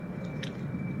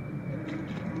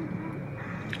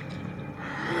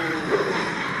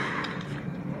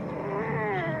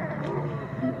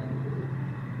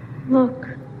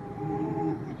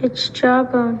It's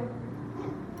Jawbone.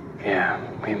 Yeah,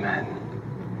 we met.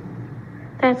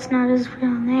 That's not his real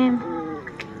name.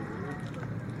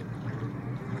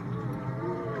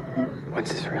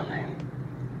 What's his real name?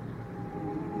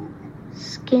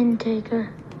 Skin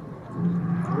Taker.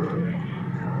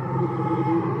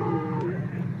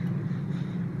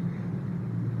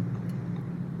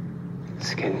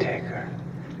 Skin Taker.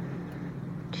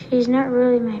 He's not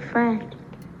really my friend.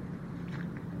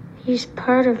 He's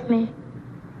part of me.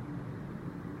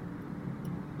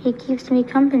 He keeps me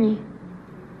company.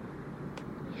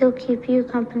 He'll keep you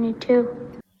company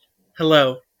too.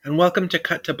 Hello, and welcome to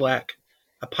Cut to Black,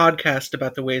 a podcast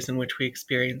about the ways in which we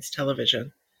experience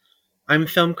television. I'm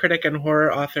film critic and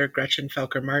horror author Gretchen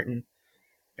Felker Martin,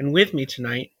 and with me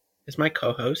tonight is my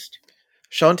co-host,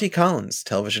 Sean T. Collins,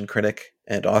 television critic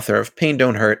and author of Pain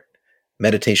Don't Hurt,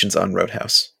 Meditations on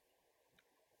Roadhouse.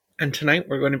 And tonight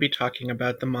we're going to be talking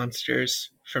about the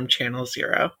monsters from Channel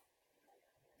Zero.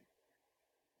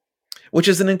 Which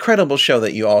is an incredible show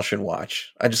that you all should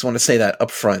watch. I just want to say that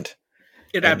up front.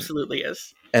 It absolutely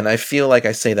is. And I feel like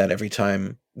I say that every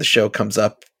time the show comes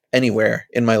up anywhere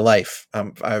in my life.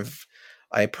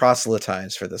 I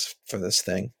proselytize for this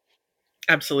thing.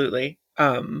 Absolutely.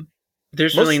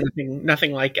 There's really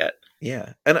nothing like it.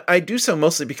 Yeah. And I do so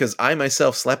mostly because I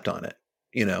myself slept on it,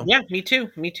 you know? Yeah, me too.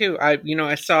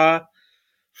 I saw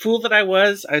Fool That I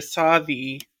Was. I saw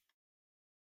the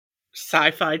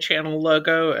Sci-Fi Channel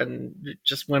logo and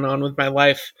just went on with my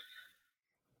life.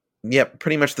 Yep,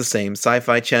 pretty much the same.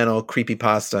 Sci-Fi Channel,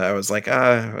 creepypasta. I was like,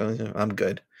 I'm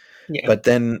good. Yeah. But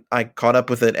then I caught up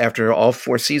with it after all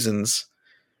 4 seasons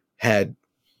had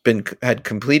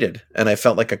completed, and I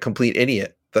felt like a complete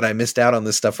idiot that I missed out on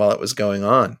this stuff while it was going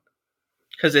on.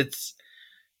 Because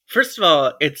first of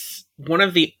all, it's one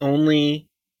of the only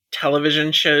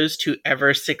television shows to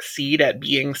ever succeed at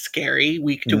being scary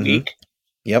week to week.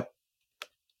 Yep.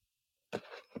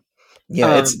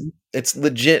 Yeah, it's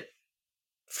legit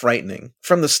frightening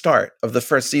from the start of the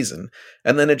first season,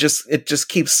 and then it just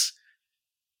keeps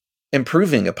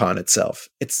improving upon itself.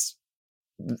 It's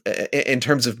in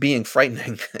terms of being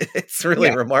frightening. It's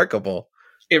really remarkable.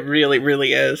 It really,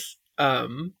 really is.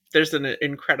 There's an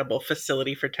incredible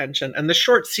facility for tension, and the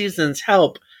short seasons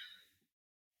help.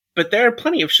 But there are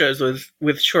plenty of shows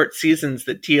with short seasons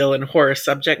that deal in horror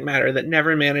subject matter that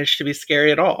never manage to be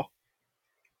scary at all.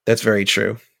 That's very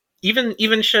true.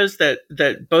 Even shows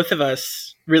that both of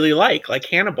us really like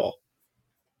Hannibal.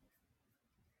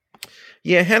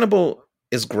 Yeah, Hannibal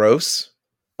is gross.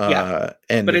 But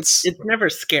it's never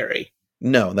scary.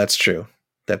 No, that's true.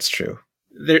 That's true.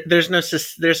 There's no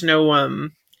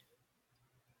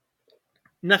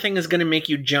nothing is going to make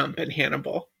you jump in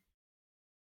Hannibal.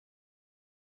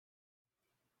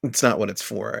 It's not what it's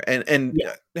for. And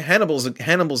Hannibal's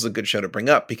a good show to bring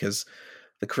up because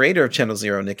the creator of Channel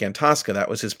Zero, Nick Antosca, that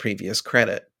was his previous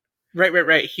credit.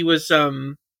 Right. He was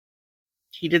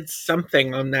he did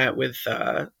something on that with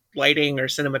lighting or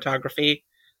cinematography.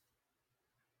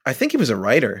 I think he was a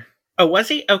writer. Oh, was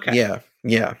he? Okay.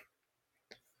 Yeah.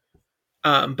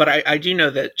 But I do know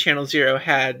that Channel Zero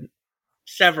had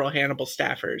several Hannibal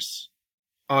staffers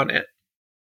on it,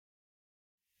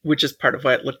 which is part of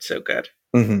why it looked so good.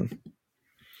 Mm-hmm.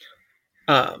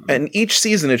 And each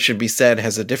season, it should be said,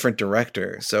 has a different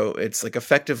director. So it's like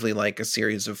effectively like a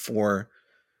series of 4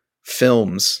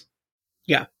 films.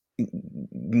 Yeah.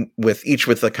 With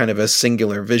a kind of a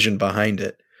singular vision behind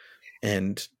it.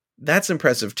 And that's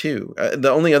impressive too.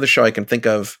 The only other show I can think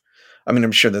of, I mean,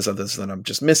 I'm sure there's others that I'm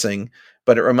just missing,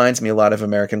 but it reminds me a lot of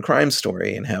American Crime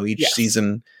Story and how each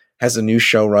season has a new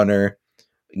showrunner,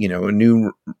 a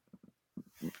new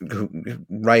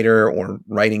writer or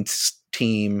writing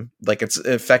team. Like it's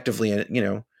effectively,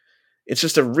 it's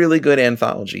just a really good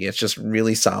anthology. It's just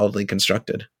really solidly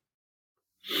constructed.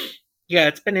 Yeah,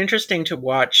 it's been interesting to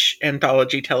watch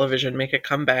anthology television make a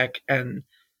comeback and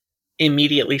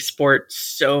immediately sport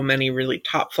so many really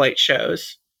top flight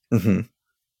shows. Mm-hmm.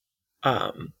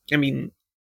 I mean,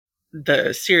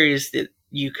 the series that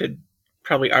you could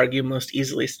probably argue most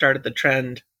easily started the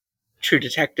trend, True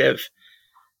Detective,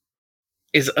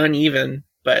 is uneven,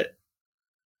 but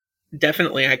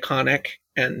definitely iconic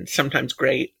and sometimes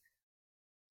great.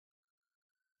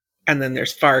 And then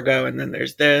there's Fargo, and then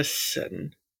there's this,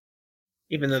 and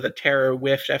even though the terror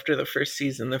whiffed after the first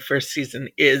season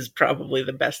is probably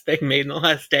the best thing made in the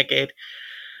last decade.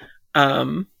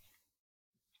 But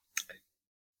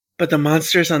the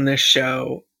monsters on this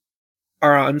show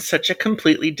are on such a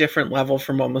completely different level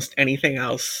from almost anything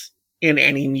else in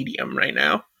any medium right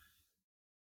now.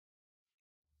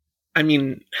 I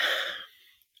mean,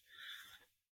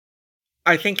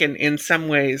 I think in some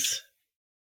ways,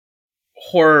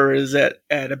 horror is at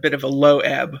a bit of a low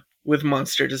ebb with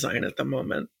monster design at the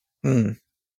moment. Mm.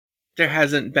 There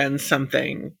hasn't been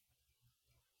something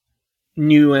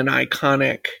new and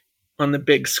iconic on the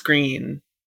big screen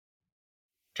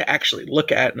to actually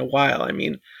look at in a while. I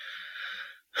mean,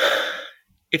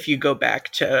 if you go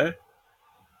back to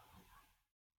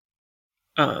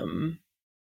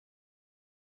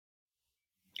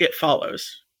It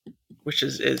Follows, which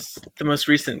is the most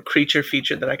recent creature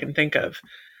feature that I can think of,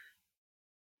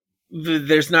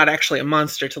 there's not actually a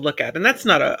monster to look at. And that's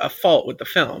not a fault with the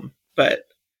film, but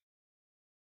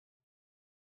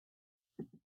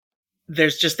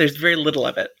there's very little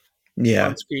of it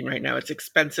on screen right now. It's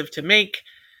expensive to make.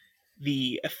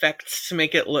 The effects to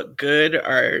make it look good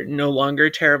are no longer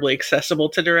terribly accessible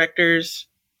to directors.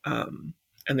 And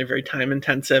they're very time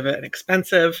intensive and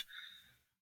expensive.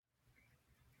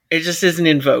 It just isn't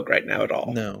in vogue right now at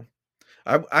all. No.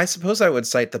 I suppose I would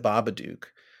cite The Babadook,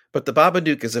 but The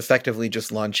Babadook is effectively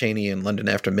just Lon Chaney in London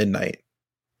After Midnight.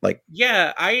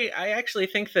 Yeah, I actually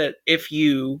think that if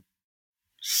you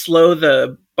slow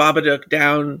the Babadook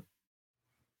down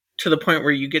to the point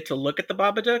where you get to look at the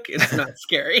Babadook, it's not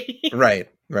scary. Right.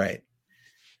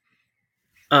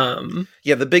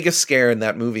 Yeah, the biggest scare in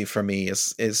that movie for me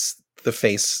is the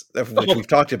face of which we've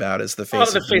talked about, is the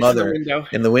face of the mother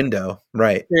in the window.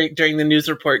 Right. During the news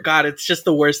report. God, it's just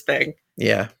the worst thing.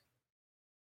 Yeah.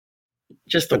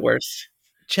 Just the worst.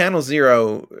 Channel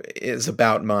Zero is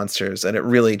about monsters, and it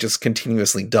really just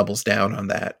continuously doubles down on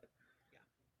that.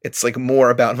 It's like more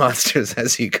about monsters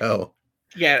as you go.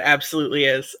 Yeah, it absolutely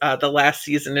is. The last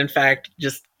season, in fact,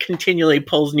 just continually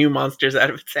pulls new monsters out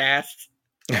of its ass.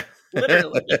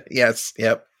 Literally. Yes,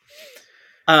 yep.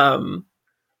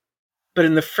 But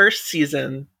in the first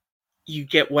season, you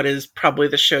get what is probably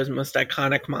the show's most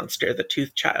iconic monster, the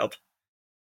Tooth Child.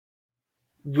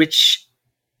 Which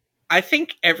I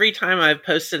think every time I've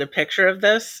posted a picture of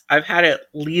this, I've had at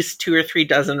least 2 or 3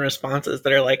 dozen responses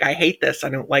that are like, I hate this. I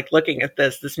don't like looking at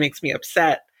this. This makes me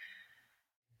upset.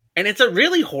 And it's a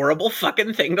really horrible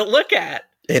fucking thing to look at.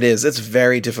 It is. It's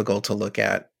very difficult to look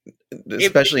at,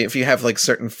 especially if you have like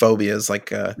certain phobias,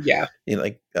 like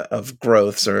of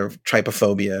growths or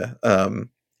trypophobia.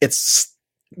 It's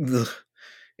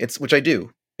which I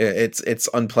do. It's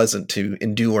unpleasant to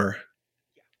endure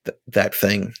that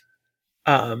thing.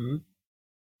 I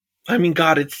mean,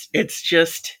 God, it's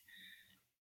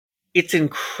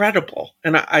incredible.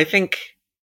 And I think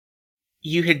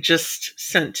you had just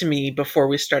sent to me before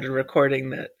we started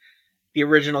recording that the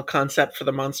original concept for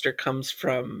the monster comes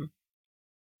from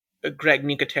Greg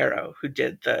Nicotero, who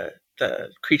did the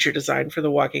creature design for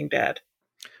The Walking Dead.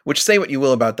 Which, say what you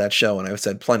will about that show, and I've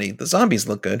said plenty, the zombies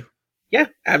look good. Yeah,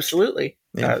 absolutely.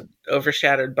 Yeah.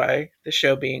 Overshadowed by the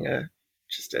show being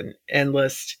just an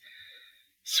endless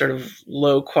sort of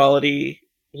low quality,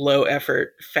 low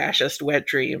effort, fascist wet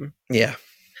dream. Yeah.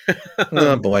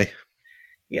 Oh boy.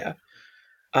 Yeah.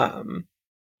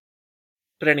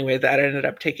 But anyway, that ended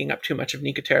up taking up too much of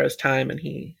Nicotero's time, and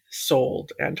he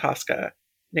sold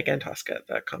Nick Antosca,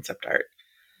 the concept art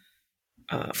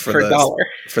for $1.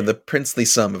 For the princely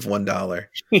sum of $1.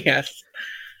 Yes.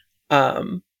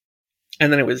 And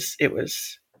then it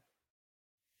was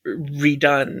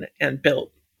redone and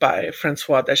built by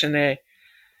Francois Degenet.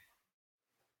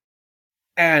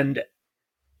 And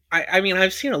I mean,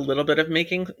 I've seen a little bit of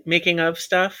making of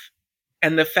stuff,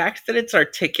 and the fact that it's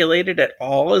articulated at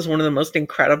all is one of the most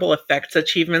incredible effects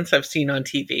achievements I've seen on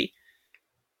TV.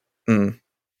 Mm.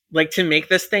 Like, to make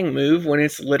this thing move when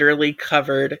it's literally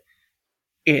covered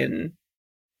in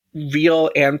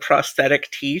real and prosthetic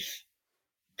teeth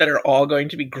that are all going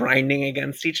to be grinding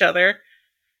against each other.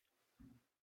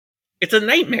 It's a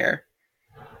nightmare.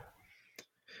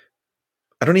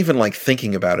 I don't even like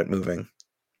thinking about it moving.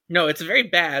 No, it's very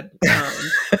bad.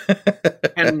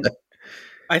 And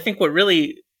I think what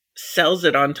really sells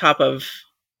it on top of,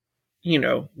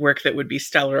 work that would be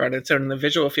stellar on its own in the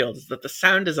visual field is that the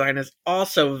sound design is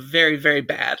also very, very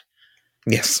bad.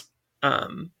 Yes.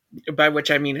 By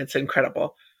which I mean it's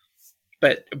incredible,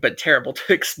 but terrible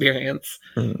to experience.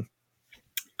 Mm.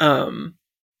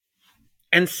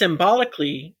 And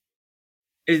symbolically,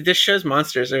 this show's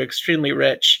monsters are extremely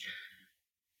rich.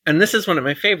 And this is one of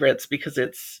my favorites because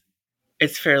it's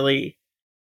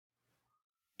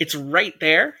right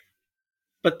there,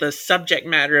 but the subject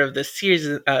matter of the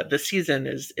season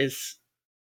is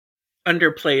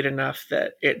underplayed enough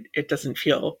that it doesn't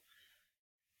feel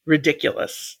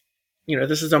ridiculous.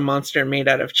 This is a monster made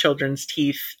out of children's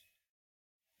teeth,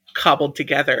 cobbled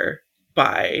together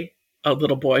by a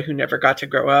little boy who never got to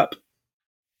grow up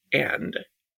and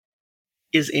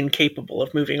is incapable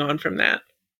of moving on from that.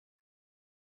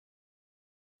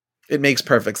 It makes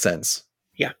perfect sense.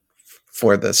 Yeah.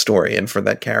 For the story and for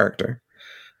that character.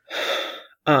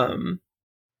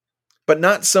 But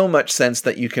not so much sense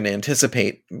that you can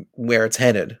anticipate where it's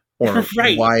headed or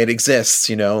Right. why it exists,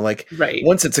 like Right.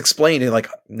 once it's explained, you're like,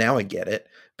 now I get it,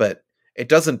 but it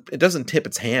doesn't tip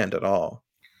its hand at all.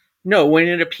 No, when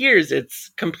it appears, it's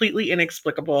completely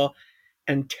inexplicable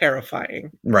and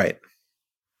terrifying. Right.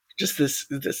 Just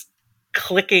this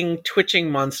clicking, twitching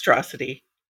monstrosity.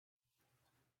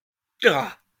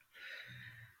 Ugh.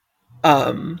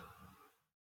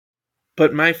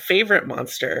 But my favorite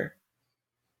monster,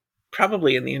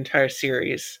 probably in the entire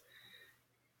series,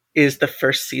 is the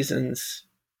first season's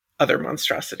other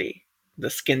monstrosity, the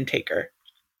Skin Taker.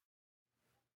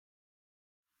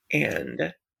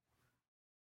 And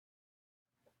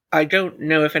I don't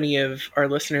know if any of our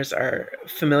listeners are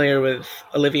familiar with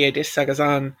Olivier de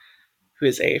Sagazan, who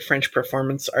is a French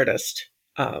performance artist.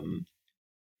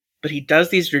 But he does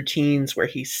these routines where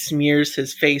he smears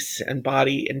his face and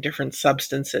body in different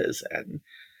substances and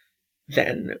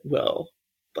then will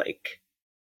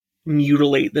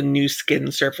mutilate the new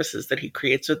skin surfaces that he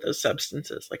creates with those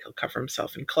substances. Like he'll cover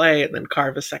himself in clay and then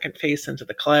carve a second face into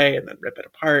the clay and then rip it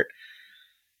apart.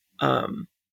 And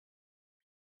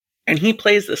he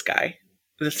plays this guy,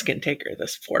 the Skin Taker,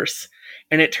 this force.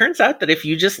 And it turns out that if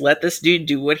you just let this dude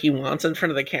do what he wants in front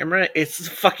of the camera, it's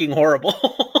fucking horrible.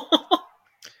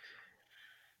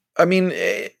 I mean,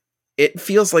 it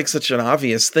feels like such an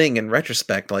obvious thing in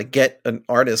retrospect. Like, get an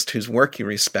artist whose work you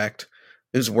respect,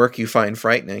 whose work you find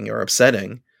frightening or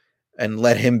upsetting, and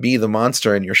let him be the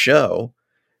monster in your show.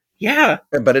 Yeah.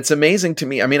 But it's amazing to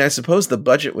me. I mean, I suppose the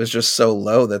budget was just so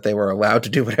low that they were allowed to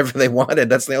do whatever they wanted.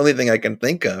 That's the only thing I can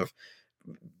think of.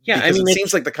 Yeah, because it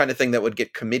seems like the kind of thing that would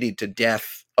get committed to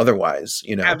death otherwise,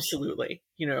 Absolutely.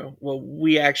 Well,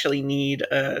 we actually need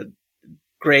a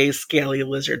gray, scaly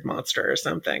lizard monster or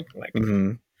something. Like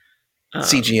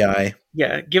CGI.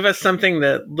 Yeah, give us something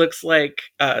that looks like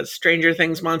a Stranger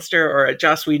Things monster or a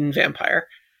Joss Whedon vampire.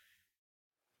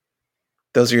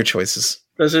 Those are your choices.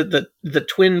 Those are the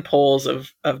twin poles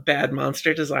of bad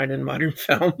monster design in modern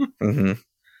film.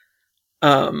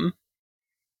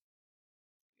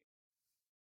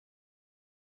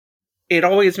 It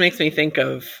always makes me think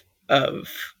of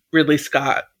Ridley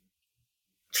Scott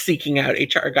seeking out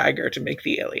H.R. Geiger to make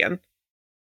the Alien.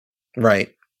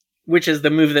 Right. Which is the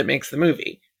move that makes the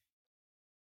movie.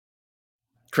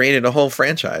 Created a whole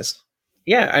franchise.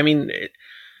 Yeah, I mean,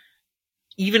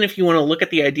 even if you want to look at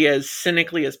the idea as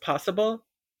cynically as possible,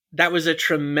 that was a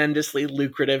tremendously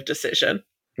lucrative decision.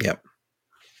 Yep.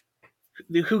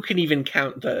 Who can even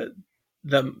count the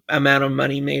amount of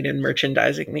money made in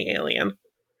merchandising the Alien?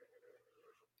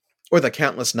 Or the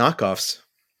countless knockoffs.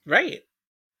 Right.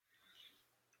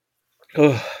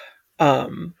 Oh,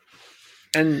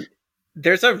 and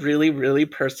there's a really, really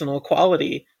personal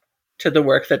quality to the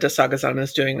work that de Sagazan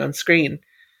is doing on screen.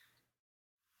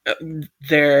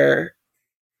 There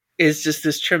is just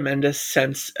this tremendous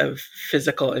sense of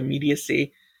physical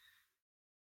immediacy.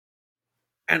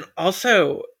 And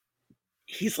also,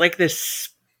 he's like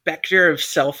this specter of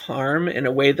self-harm in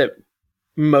a way that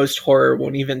most horror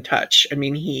won't even touch. I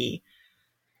mean, he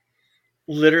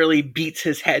literally beats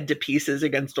his head to pieces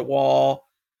against a wall.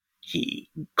 He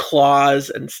claws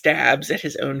and stabs at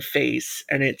his own face.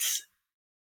 And it's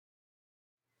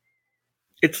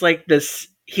like this,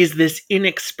 he's this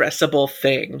inexpressible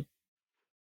thing.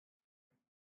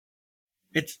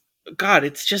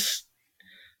 It's just,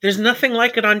 there's nothing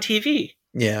like it on TV.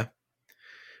 Yeah.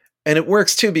 And it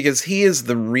works too, because he is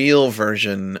the real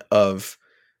version of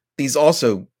these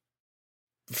also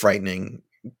frightening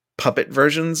puppet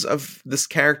versions of this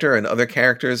character and other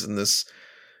characters in this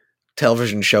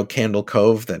television show Candle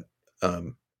Cove that,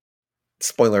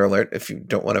 spoiler alert, if you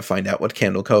don't want to find out what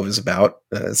Candle Cove is about,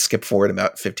 skip forward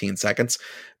about 15 seconds.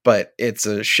 But it's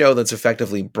a show that's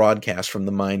effectively broadcast from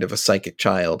the mind of a psychic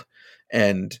child.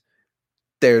 And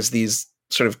there's these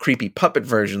sort of creepy puppet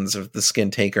versions of the Skin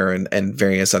Taker and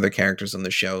various other characters in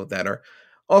the show that are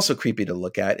also creepy to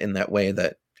look at in that way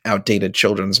that outdated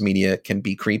children's media can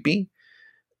be creepy.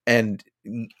 And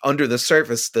under the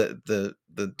surface, the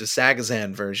de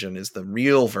Sagazan version is the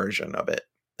real version of it.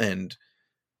 And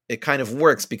it kind of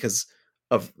works because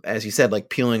of, as you said, like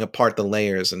peeling apart the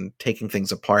layers and taking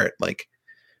things apart. Like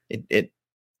it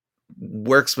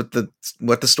works with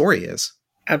what the story is.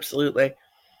 Absolutely.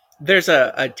 There's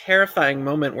a terrifying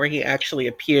moment where he actually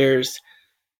appears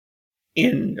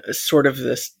in sort of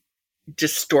this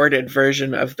distorted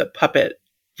version of the puppet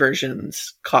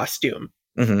version's costume.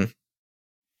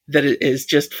 That is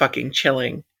just fucking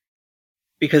chilling,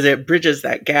 because it bridges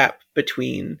that gap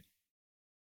between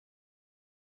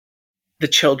the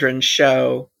children's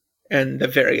show and the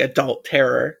very adult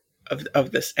terror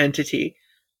of this entity.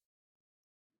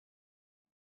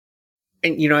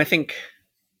 And, you know, I think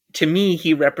to me,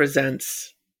 he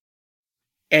represents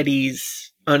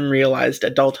Eddie's unrealized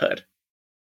adulthood.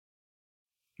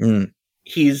 Mm.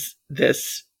 He's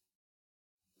this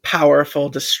powerful,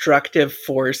 destructive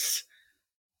force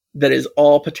that is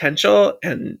all potential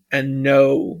and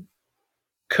no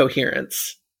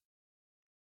coherence.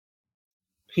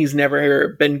 He's never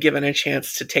been given a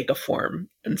chance to take a form,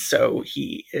 and so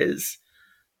he is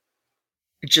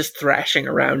just thrashing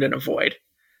around in a void.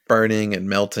 Burning and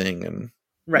melting and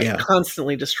right,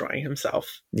 constantly destroying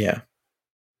himself. Yeah.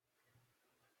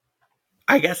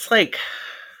 I guess, like,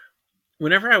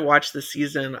 whenever I watch the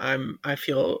season, I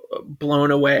feel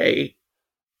blown away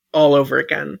all over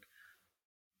again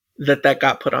that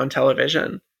got put on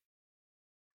television.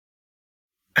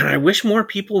 And I wish more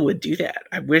people would do that.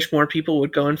 I wish more people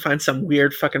would go and find some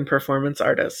weird fucking performance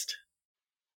artist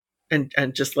and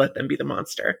just let them be the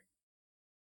monster.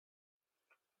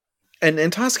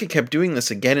 And Tosca kept doing this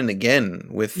again and again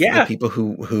with the people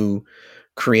who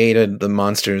created the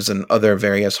monsters and other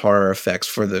various horror effects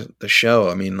for the show.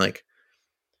 I mean, like,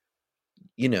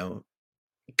 you know,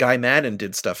 Guy Maddin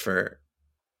did stuff for,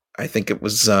 I think it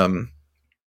was,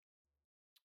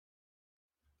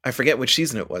 I forget which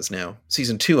season it was now.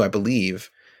 Season 2, I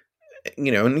believe.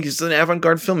 You know, and he's an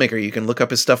avant-garde filmmaker. You can look up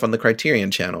his stuff on the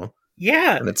Criterion Channel.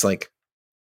 Yeah. And it's like,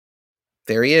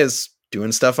 there he is,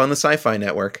 doing stuff on the Sci-Fi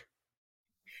Network.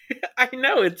 I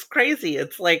know, it's crazy.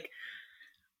 It's like,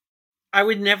 I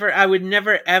would never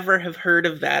ever have heard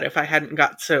of that if I hadn't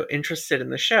got so interested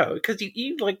in the show. Because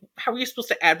you like, how are you supposed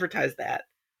to advertise that?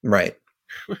 Right.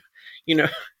 You know,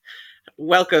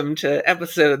 welcome to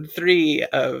episode 3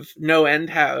 of No End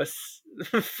House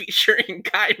featuring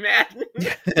Guy Maddin.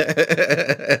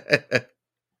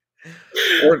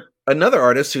 Or another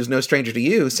artist who's no stranger to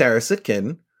you, Sarah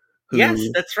Sitkin. Who yes,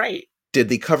 that's right. Did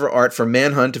the cover art for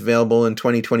Manhunt, available in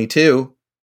 2022.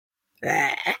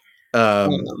 Yeah,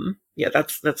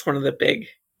 that's one of the big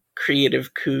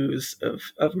creative coups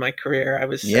of my career. I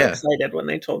was so excited when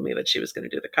they told me that she was going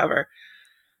to do the cover.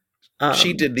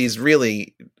 She did these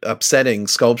really upsetting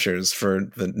sculptures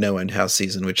for the No End House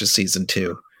season, which is season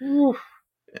 2. Oof.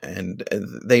 And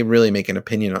they really make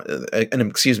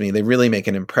they really make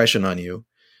an impression on you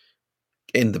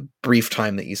in the brief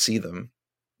time that you see them.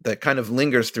 That kind of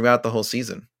lingers throughout the whole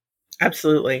season.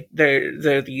 Absolutely.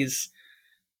 They're these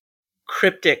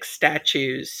cryptic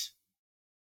statues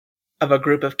of a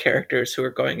group of characters who are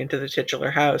going into the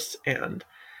titular house, and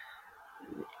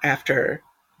after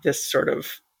this sort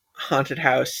of haunted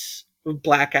house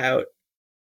blackout,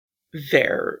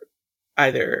 they're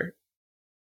either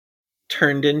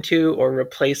turned into or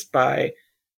replaced by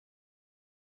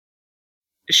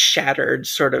shattered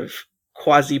sort of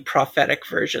quasi-prophetic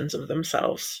versions of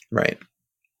themselves. Right.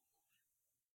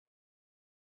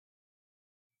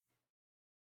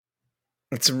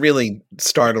 It's a really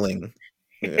startling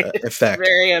effect.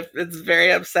 It's very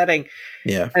upsetting.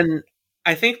 Yeah. And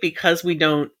I think because we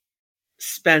don't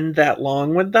spend that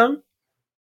long with them,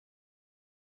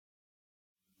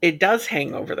 it does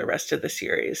hang over the rest of the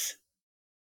series.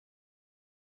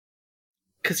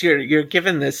 Because you're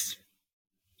given this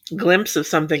glimpse of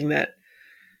something that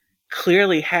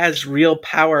clearly has real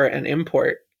power and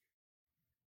import,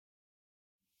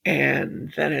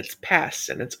 and then it's past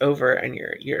and it's over, and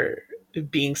you're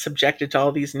being subjected to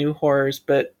all these new horrors.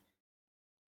 But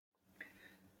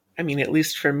I mean, at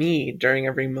least for me, during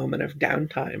every moment of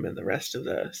downtime in the rest of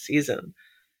the season,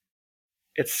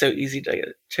 it's so easy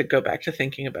to go back to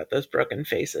thinking about those broken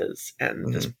faces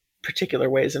and the particular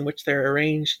ways in which they're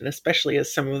arranged, and especially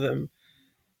as some of them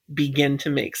begin to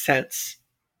make sense.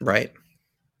 Right.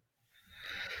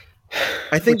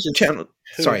 I think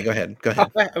sorry, go ahead.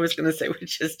 I was going to say,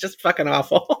 which is just fucking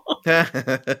awful.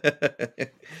 I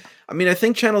mean, I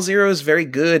think Channel Zero is very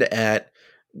good at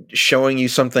showing you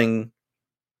something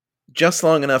just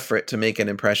long enough for it to make an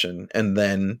impression, and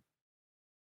then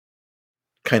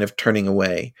kind of turning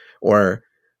away. Or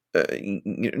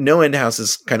No End House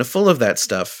is kind of full of that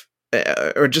stuff,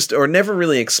 or never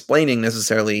really explaining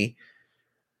necessarily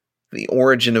the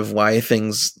origin of why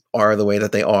things are the way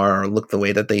that they are or look the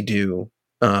way that they do,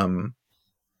 and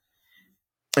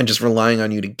just relying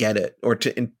on you to get it, or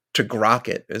to grok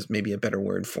it is maybe a better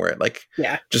word for it. Like,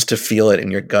 just to feel it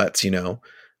in your guts, you know.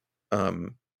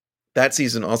 That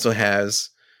season also has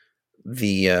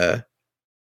the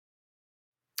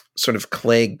sort of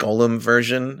clay golem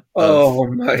version of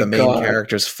the main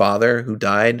character's father, who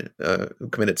died, who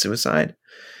committed suicide,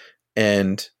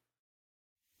 and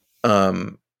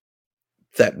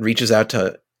that reaches out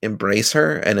to embrace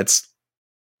her, and it's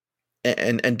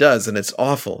and does, and it's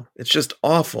awful. It's just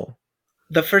awful.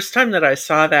 The first time that I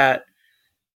saw that,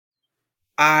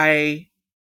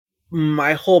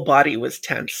 my whole body was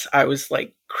tense. I was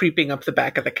like creeping up the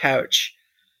back of the couch.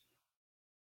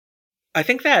 I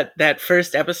think that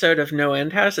first episode of No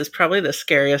End House is probably the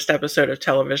scariest episode of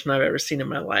television I've ever seen in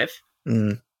my life.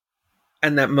 Mm.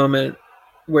 And that moment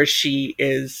where she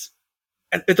is...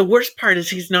 The worst part is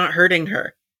he's not hurting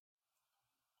her.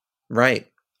 Right.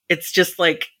 It's just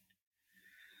like...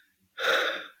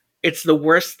 It's the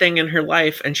worst thing in her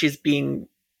life, and she's being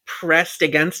pressed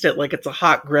against it like it's a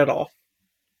hot griddle.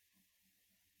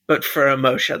 But for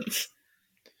emotions.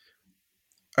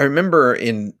 I remember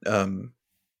in... a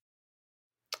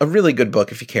really good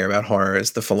book, if you care about horror,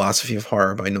 is The Philosophy of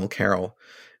Horror by Noel Carroll.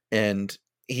 And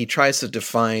he tries to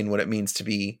define what it means to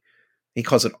be, he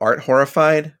calls it art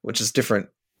horrified, which is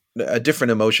a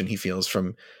different emotion he feels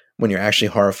from when you're actually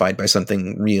horrified by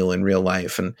something real in real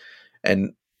life.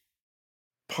 And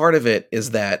part of it is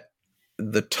that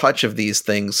the touch of these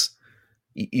things,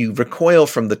 you recoil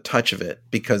from the touch of it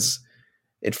because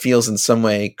it feels in some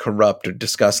way corrupt or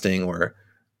disgusting or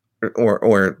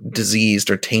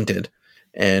diseased or tainted.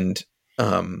 And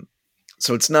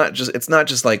so it's not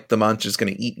just like the monster's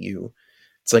going to eat you.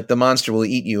 It's like the monster will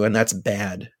eat you, and that's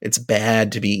bad. It's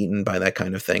bad to be eaten by that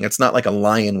kind of thing. It's not like a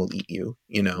lion will eat you,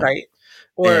 Right.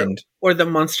 Or the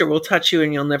monster will touch you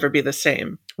and you'll never be the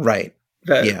same. Right.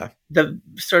 The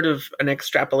sort of an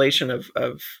extrapolation of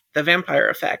the vampire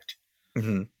effect.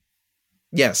 Mm-hmm.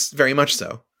 Yes, very much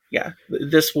so. Yeah.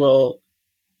 This will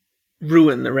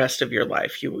ruin the rest of your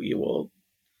life. You will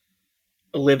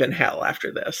live in hell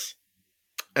after this.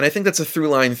 And I think that's a through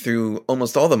line through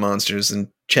almost all the monsters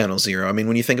in Channel Zero. I mean,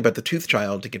 when you think about the Tooth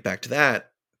Child, to get back to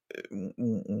that,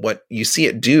 what you see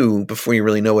it do before you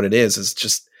really know what it is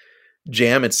just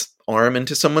jam its arm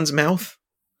into someone's mouth.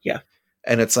 Yeah.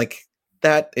 And it's like,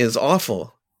 that is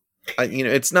awful.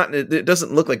 It's not, it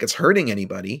doesn't look like it's hurting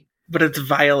anybody. But it's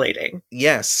violating.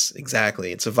 Yes,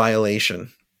 exactly. It's a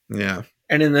violation. Yeah.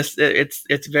 And in this,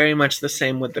 it's very much the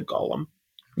same with the golem.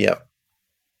 Yeah.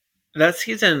 That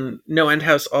season, No End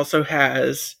House also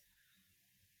has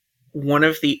one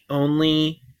of the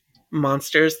only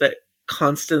monsters that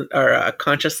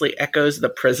consciously echoes The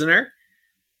Prisoner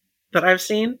that I've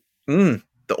seen. The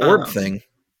orb thing.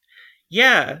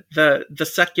 Yeah, the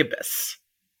succubus,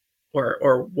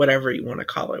 or whatever you want to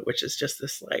call it, which is just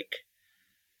this like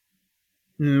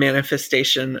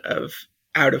manifestation of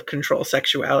out of control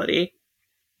sexuality.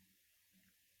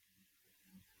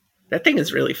 That thing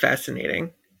is really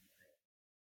fascinating.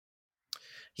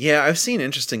 Yeah, I've seen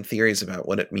interesting theories about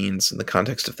what it means in the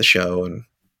context of the show, and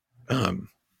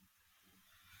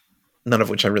none of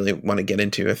which I really want to get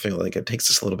into. I feel like it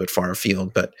takes us a little bit far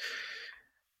afield, but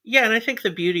yeah, and I think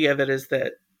the beauty of it is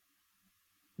that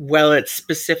while it's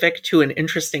specific to an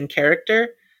interesting character,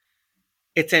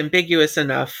 it's ambiguous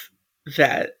enough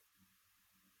that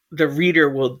the reader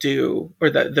will do, or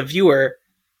the viewer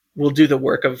will do the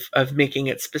work of making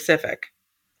it specific.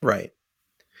 Right.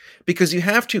 Because you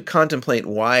have to contemplate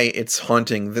why it's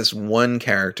haunting this one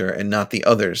character and not the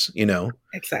others,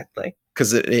 Exactly.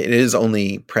 Because it is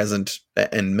only present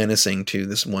and menacing to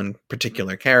this one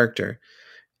particular character.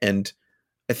 And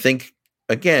I think,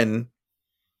 again,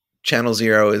 Channel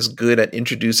Zero is good at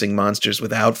introducing monsters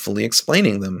without fully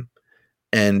explaining them.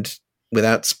 And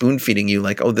without spoon feeding you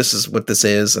like, oh, this is what this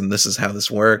is, and this is how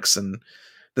this works, and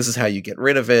this is how you get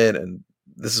rid of it, and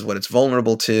this is what it's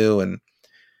vulnerable to. And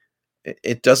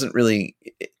it doesn't really,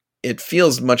 it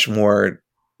feels much more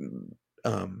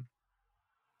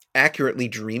accurately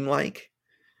dreamlike.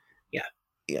 Yeah.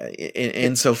 Yeah.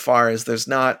 Insofar as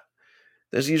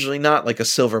there's usually not like a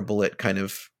silver bullet kind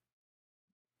of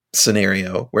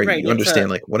scenario where you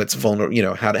understand like what it's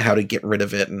vulnerable, how to get rid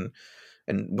of it, and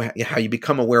how you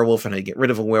become a werewolf and how you get rid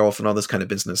of a werewolf and all this kind of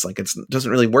business. Like it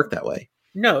doesn't really work that way.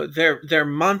 No, they're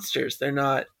monsters. They're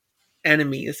not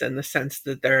enemies in the sense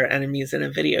that there are enemies in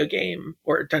a video game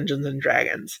or Dungeons and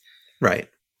Dragons. Right.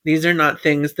 These are not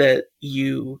things that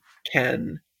you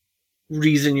can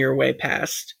reason your way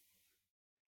past.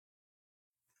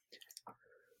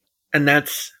 And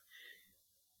that's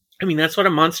what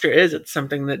a monster is. It's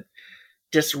something that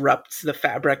disrupts the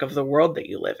fabric of the world that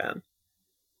you live in.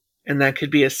 And that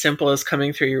could be as simple as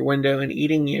coming through your window and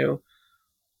eating you,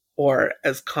 or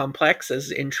as complex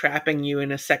as entrapping you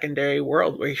in a secondary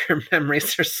world where your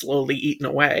memories are slowly eaten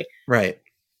away. Right.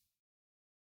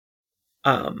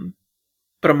 But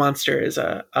a monster is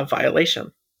a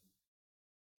violation.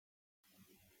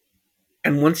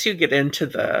 And once you get into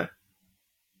the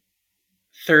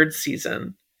third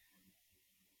season,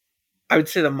 I would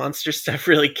say the monster stuff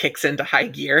really kicks into high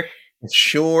gear. It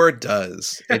sure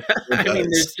does. It sure I mean, does.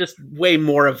 there's just way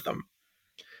more of them.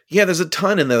 Yeah, there's a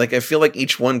ton in there. Like, I feel like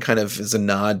each one kind of is a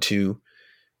nod to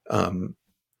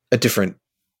a different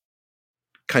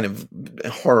kind of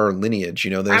horror lineage.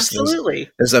 You know, Absolutely.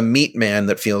 there's a meat man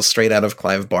that feels straight out of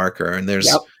Clive Barker, and there's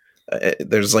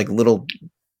like little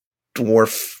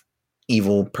dwarf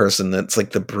evil person that's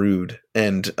like the Brood,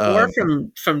 and Or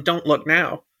from Don't Look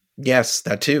Now. yes,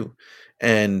 that too.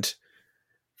 And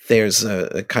there's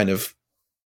a kind of,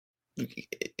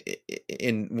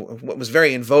 in what was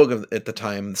very in vogue at the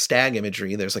time, stag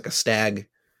imagery. There's like a stag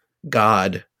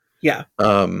god, Yeah.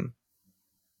 that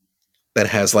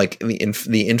has like the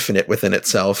infinite within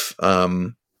itself.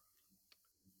 Sort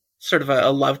of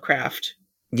a Lovecraft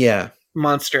Yeah,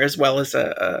 monster, as well as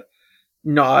a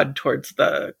nod towards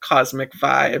the cosmic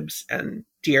vibes and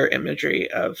deer imagery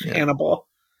of Hannibal.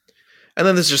 and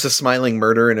then there's just a smiling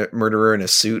murderer in a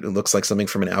suit who looks like something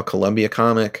from an Al Columbia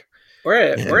comic, or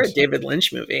a David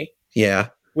Lynch movie. Yeah,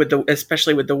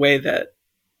 especially with the way that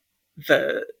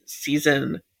the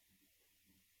season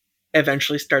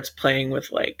eventually starts playing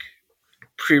with like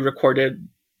pre-recorded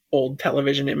old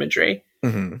television imagery.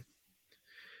 Mm-hmm.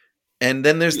 And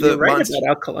then there's You're the right monster. about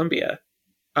Al Columbia.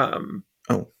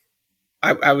 Oh,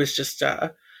 I was just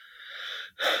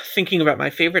thinking about my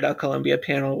favorite Al Columbia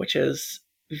panel, which is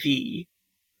the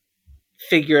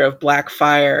figure of Black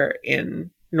Fire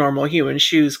in normal human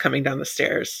shoes coming down the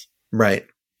stairs. Right.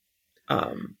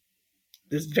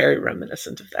 Is very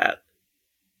reminiscent of that.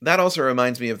 That also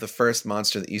reminds me of the first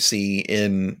monster that you see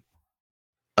in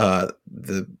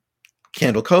the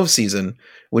Candle Cove season,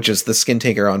 which is the skin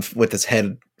taker with its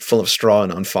head full of straw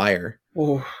and on fire.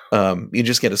 Ooh. You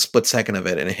just get a split second of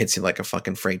it and it hits you like a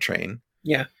fucking freight train.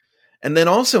 Yeah. And then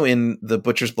also in the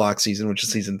Butcher's Block season, which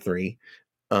is season 3,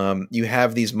 you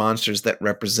have these monsters that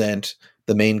represent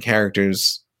the main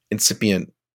character's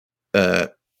incipient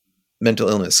mental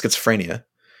illness, schizophrenia.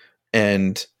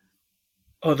 And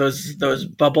those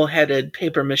bubble-headed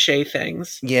paper mache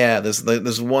things. Yeah,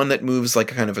 there's one that moves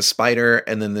like a kind of a spider,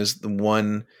 and then there's the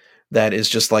one that is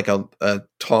just like a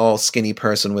tall, skinny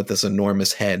person with this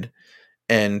enormous head.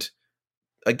 And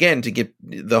again, to get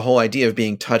the whole idea of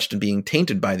being touched and being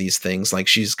tainted by these things, like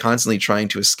she's constantly trying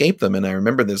to escape them. And I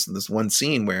remember this one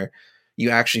scene where you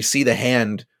actually see the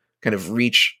hand kind of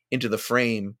reach into the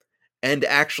frame and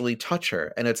actually touch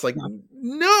her, and it's like,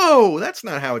 no, that's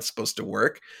not how it's supposed to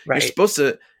work. Right.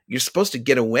 You're supposed to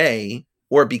get away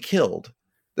or be killed.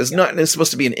 There's supposed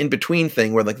to be an in-between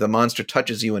thing where like the monster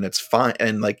touches you and it's fine,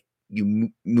 and like you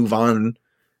move on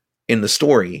in the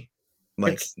story.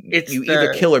 Like it's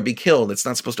either kill or be killed. It's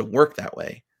not supposed to work that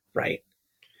way. Right.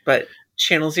 But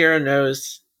Channel Zero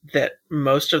knows that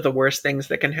most of the worst things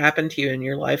that can happen to you in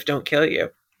your life don't kill you.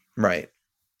 Right.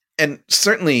 And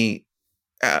certainly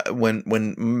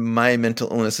when my mental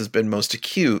illness has been most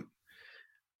acute,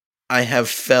 I have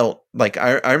felt like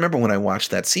I remember when I watched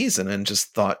that season and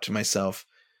just thought to myself,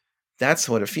 that's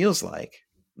what it feels like.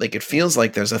 Like it feels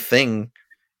like there's a thing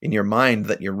in your mind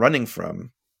that you're running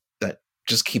from that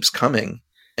just keeps coming,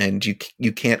 and you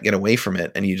can't get away from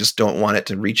it, and you just don't want it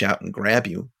to reach out and grab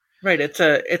you. Right.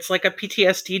 It's like a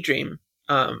PTSD dream,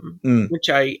 which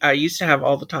I used to have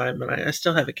all the time, and I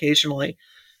still have occasionally,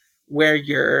 where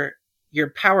you're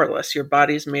powerless. Your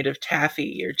body's made of taffy.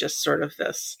 You're just sort of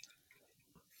this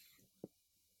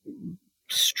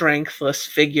strengthless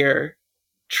figure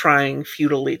trying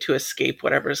futilely to escape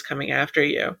whatever's coming after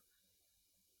you.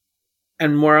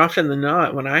 And more often than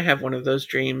not, when I have one of those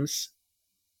dreams,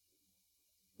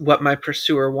 what my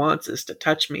pursuer wants is to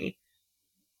touch me.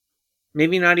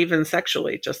 Maybe not even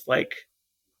sexually, just like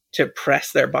to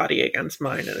press their body against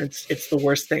mine. And it's the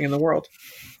worst thing in the world.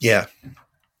 Yeah.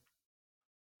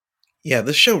 Yeah,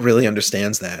 this show really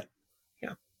understands that.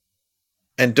 Yeah.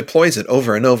 And deploys it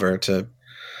over and over to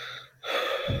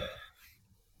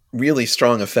really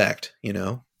strong effect, you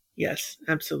know? Yes,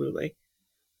 absolutely.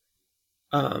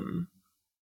 God,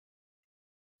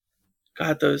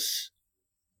 those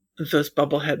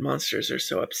bubblehead monsters are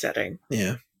so upsetting.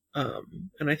 Yeah.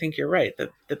 And I think you're right.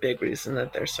 The big reason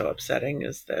that they're so upsetting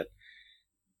is that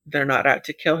they're not out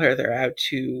to kill her. They're out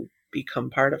to become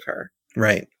part of her.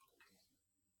 Right.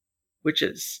 Which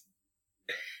is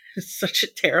such a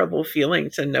terrible feeling,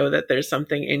 to know that there's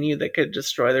something in you that could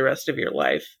destroy the rest of your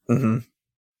life. Mm-hmm.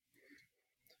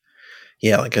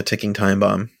 Yeah, like a ticking time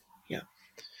bomb. Yeah.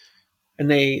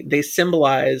 And they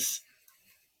symbolize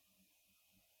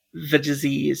the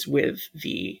disease with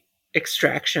the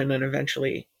extraction and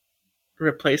eventually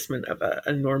replacement of an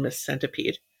enormous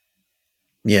centipede.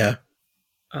 Yeah.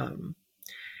 And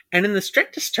in the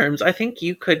strictest terms, I think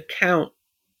you could count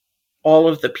all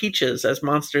of the Peaches as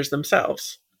monsters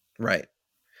themselves. Right.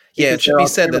 Yeah, Because it should they're be all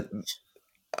said that. cannibals.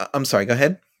 I'm sorry. Go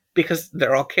ahead. Because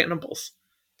they're all cannibals.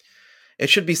 It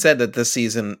should be said that this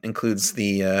season includes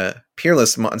the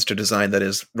peerless monster design that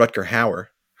is Rutger Hauer,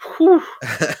 Whew.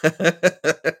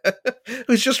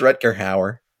 who's just Rutger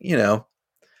Hauer, you know.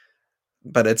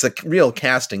 But it's a real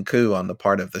casting coup on the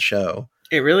part of the show.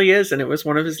 It really is, and it was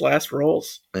one of his last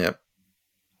roles. Yeah.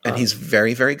 And he's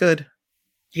very, very good.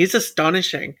 He's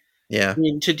astonishing. Yeah. I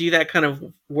mean, to do that kind of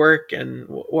work in,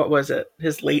 what was it,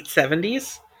 his late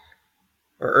 70s?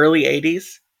 Or early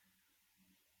 80s?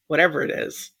 Whatever it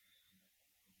is.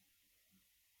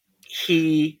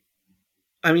 I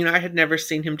had never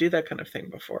seen him do that kind of thing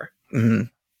before. Mm-hmm.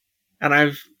 And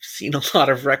I've seen a lot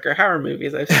of Rutger Hauer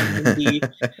movies. I've seen him be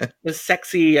as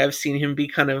sexy. I've seen him be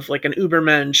kind of like an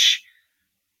Ubermensch.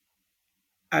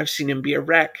 I've seen him be a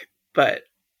wreck. But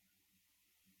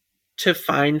to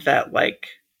find that, like,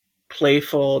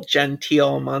 playful,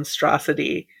 genteel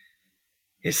monstrosity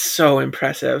is so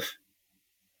impressive.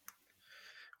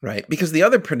 Right. Because the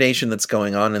other predation that's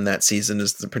going on in that season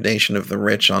is the predation of the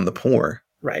rich on the poor.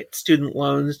 Right. Student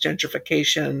loans,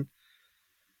 gentrification,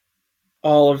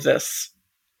 all of this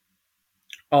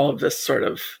sort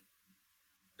of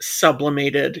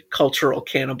sublimated cultural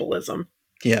cannibalism.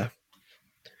 Yeah.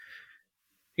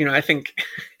 You know, I think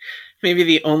maybe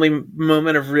the only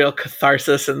moment of real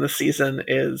catharsis in the season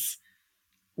is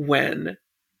when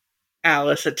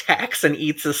Alice attacks and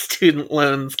eats a student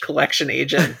loans collection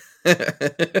agent.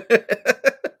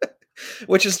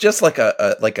 Which is just like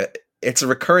it's a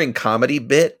recurring comedy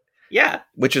bit. Yeah.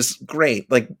 Which is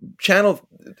great. Like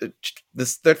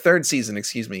their third season,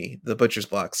 the Butcher's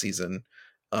Block season,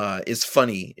 is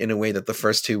funny in a way that the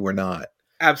first two were not.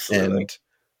 Absolutely.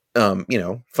 And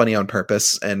funny on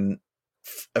purpose and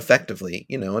effectively,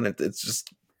 and it's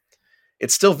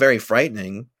still very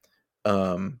frightening.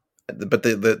 But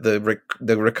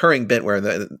the recurring bit where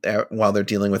while they're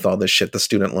dealing with all this shit, the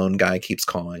student loan guy keeps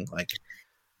calling, like,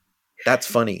 that's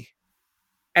funny.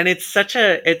 And it's such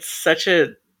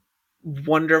a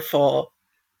wonderful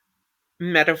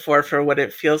metaphor for what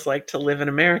it feels like to live in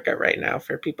America right now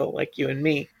for people like you and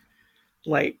me.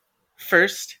 Like,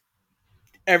 first,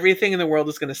 everything in the world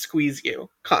is going to squeeze you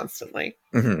constantly.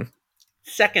 Mm-hmm.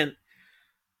 Second,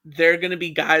 there are going to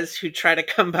be guys who try to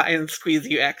come by and squeeze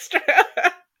you extra.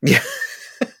 Yeah.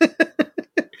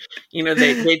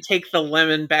 They take the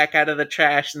lemon back out of the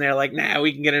trash and they're like, nah,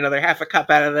 we can get another half a cup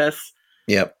out of this.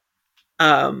 Yep.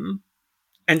 And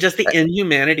just the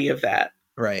inhumanity of that.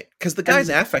 Right. Because the guy's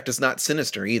affect is not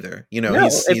sinister either.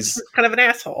 He's kind of an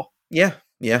asshole. Yeah.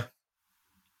 Yeah.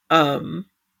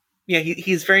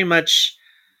 He's very much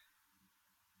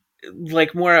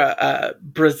like more a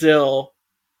Brazil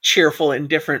cheerful,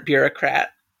 indifferent bureaucrat.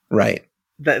 Right.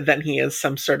 Than he is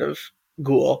some sort of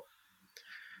ghoul.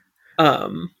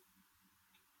 And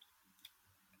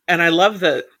I love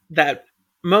that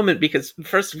moment because,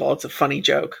 first of all, it's a funny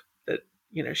joke that,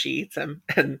 she eats him.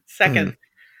 And second,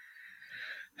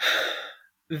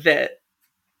 that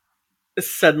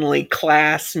suddenly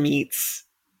class meets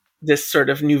this sort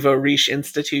of nouveau riche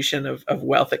institution of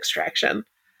wealth extraction.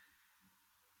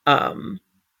 And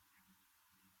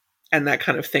that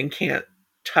kind of thing can't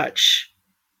touch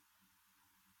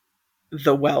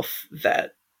the wealth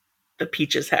that the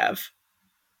Peaches have.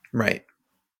 Right.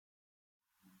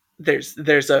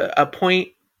 There's a point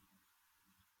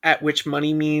at which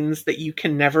money means that you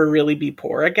can never really be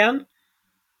poor again.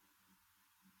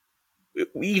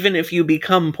 Even if you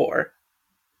become poor.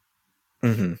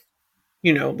 Mm-hmm.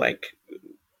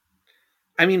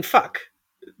 Fuck.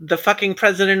 The fucking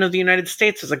president of the United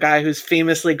States is a guy who's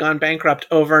famously gone bankrupt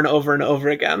over and over and over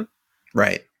again.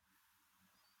 Right.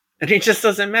 And it just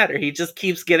doesn't matter. He just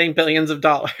keeps getting billions of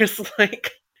dollars.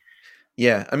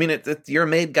 Yeah. I mean, you're a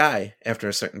made guy after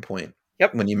a certain point.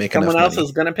 Yep. When you make someone enough else money.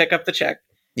 Is going to pick up the check.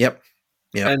 Yep.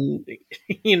 Yep. And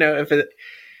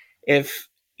if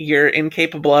you're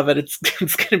incapable of it, it's going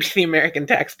to be the American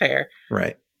taxpayer.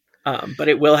 Right. But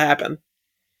it will happen.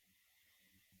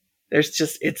 It's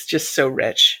just so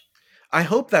rich. I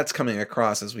hope that's coming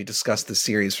across as we discuss the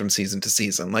series from season to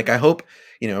season. Like, I hope,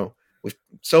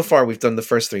 so far we've done the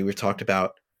first three. We've talked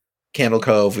about Candle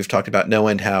Cove. We've talked about No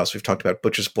End House. We've talked about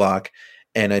Butcher's Block.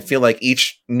 And I feel like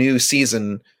each new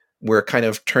season, we're kind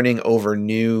of turning over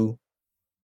new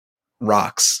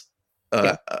rocks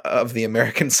of the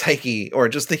American psyche, or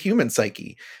just the human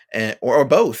psyche, or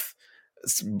both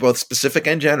specific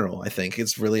and general. I think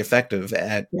it's really effective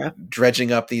at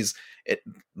dredging up these.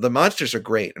 The monsters are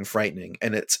great and frightening,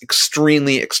 and it's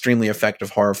extremely, extremely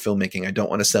effective horror filmmaking. I don't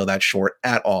want to sell that short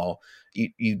at all.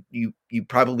 You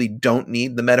probably don't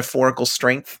need the metaphorical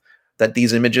strength that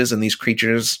these images and these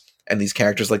creatures and these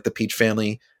characters like the Peach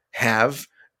family have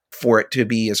for it to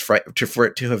be for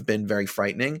it to have been very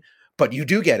frightening. But you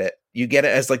do get it. You get it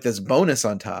as like this bonus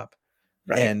on top.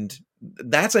 Right. And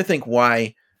that's, I think,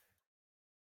 why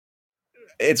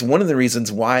it's one of the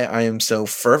reasons why I am so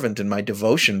fervent in my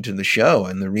devotion to the show,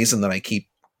 and the reason that I keep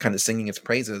kind of singing its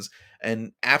praises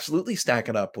and absolutely stack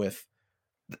it up with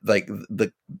like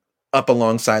the up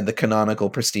alongside the canonical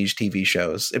prestige TV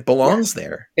shows. It belongs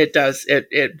there. It does.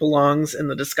 It belongs in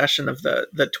the discussion of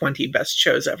the 20 best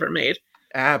shows ever made.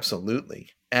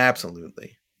 Absolutely.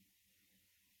 Absolutely.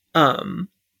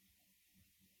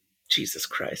 Jesus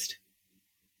Christ.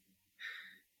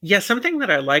 Yeah, something that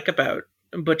I like about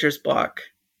Butcher's Block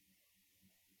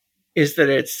is that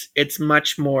it's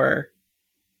much more,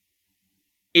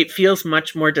 it feels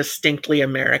much more distinctly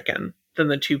American than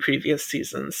the two previous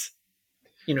seasons.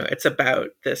 You know, it's about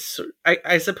this,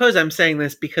 I suppose I'm saying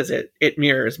this because it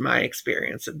mirrors my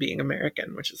experience of being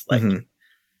American, which is like,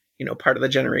 you know, part of the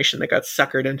generation that got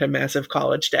suckered into massive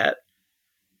college debt.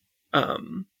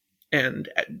 And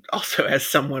also as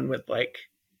someone with like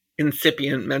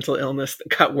incipient mental illness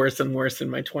that got worse and worse in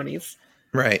my 20s.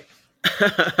 Right.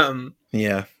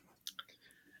 Yeah.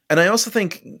 And I also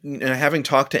think, having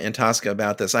talked to Antosca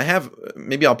about this,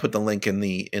 maybe I'll put the link in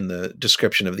the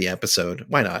description of the episode.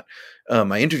 Why not?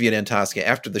 I interviewed Antosca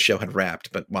after the show had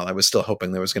wrapped, but while I was still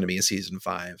hoping there was going to be a season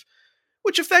 5,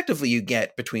 which effectively you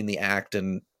get between the act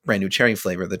and Brand New Cherry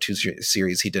Flavor, the 2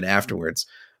 series he did afterwards.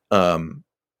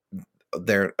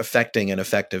 They're affecting and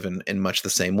effective in much the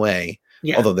same way,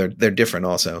 although they're different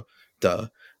also. Duh.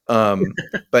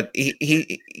 But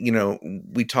he, you know,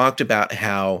 we talked about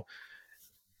how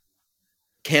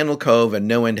Candle Cove and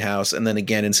No End House, and then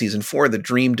again in season 4, The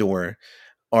Dream Door,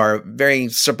 are very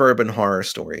suburban horror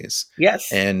stories.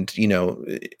 Yes. And, you know,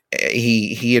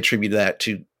 he attributed that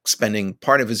to spending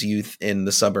part of his youth in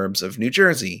the suburbs of New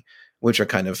Jersey, which are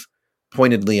kind of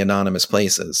pointedly anonymous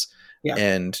places. Yeah.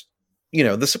 And, you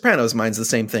know, The Sopranos mine's the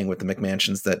same thing with the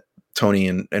McMansions that Tony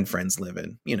and friends live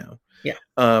in, you know.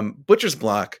 Yeah. Butcher's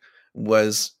Block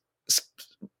was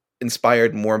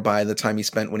inspired more by the time he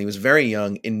spent when he was very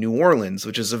young in New Orleans,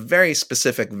 which is a very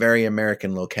specific, very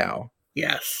American locale.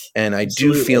 Yes. And I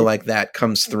do feel like that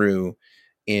comes through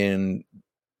in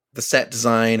the set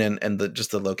design and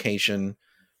just the location,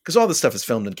 because all this stuff is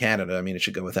filmed in Canada. I mean, it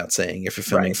should go without saying, if you're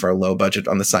filming for a low budget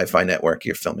on the Sci-Fi Network,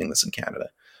 you're filming this in Canada.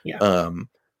 Yeah.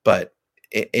 But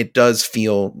it does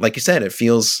feel, like you said, it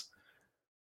feels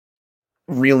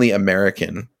really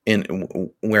American,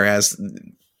 whereas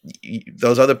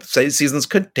those other seasons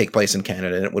could take place in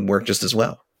Canada and it would work just as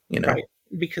well, you know. Right.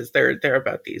 Because they're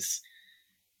about these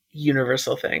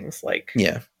universal things like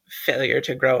failure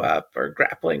to grow up or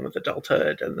grappling with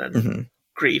adulthood and then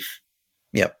grief.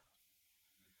 Yep.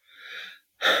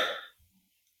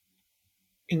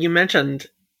 And you mentioned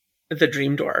The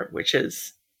Dream Door, which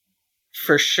is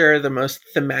for sure the most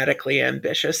thematically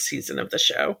ambitious season of the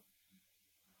show.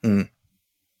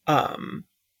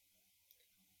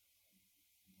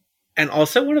 And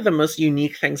also one of the most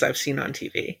unique things I've seen on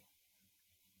TV.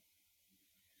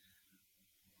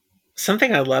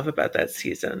 Something I love about that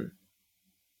season,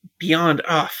 beyond,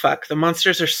 the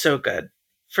monsters are so good.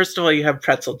 First of all, you have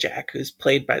Pretzel Jack, who's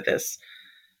played by this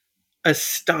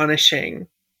astonishing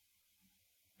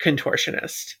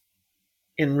contortionist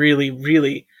in really,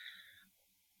 really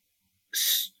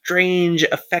strange,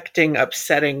 affecting,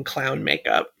 upsetting clown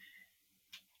makeup.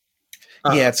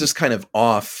 Yeah, it's just kind of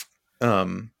off.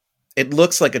 It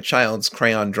looks like a child's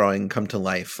crayon drawing come to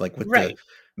life, like with the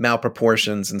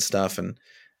malproportions and stuff. And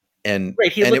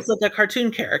he looks like a cartoon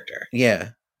character. Yeah.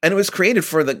 And it was created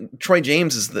for Troy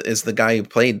James is the guy who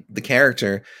played the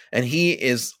character, and he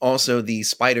is also the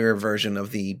spider version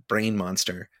of the brain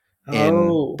monster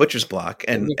in Butcher's Block.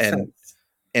 And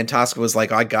Antosca was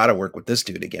like, I gotta work with this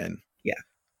dude again. Yeah.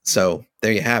 So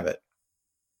there you have it.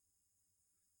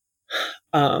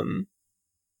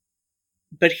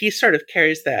 But he sort of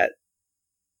carries that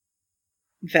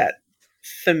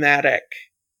thematic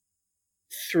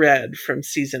thread from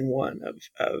season 1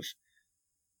 of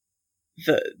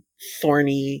the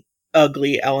thorny,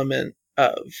 ugly element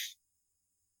of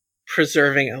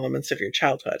preserving elements of your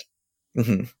childhood.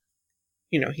 Mm-hmm.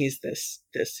 You know, he's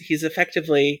he's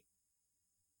effectively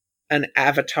an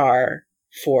avatar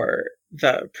for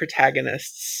the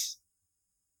protagonist's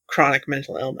chronic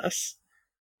mental illness.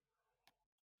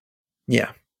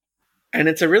 Yeah. And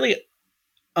it's a really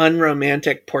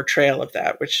unromantic portrayal of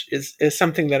that, which is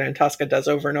something that Antosca does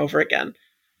over and over again.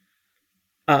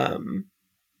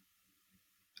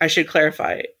 I should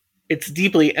clarify, it's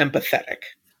deeply empathetic.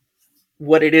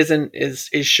 What it isn't is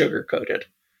sugar-coated.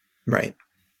 Right.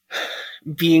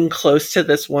 being close to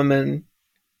this woman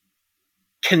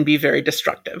can be very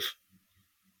destructive,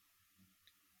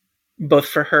 both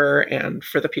for her and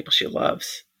for the people she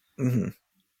loves. Mm-hmm.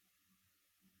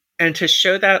 And to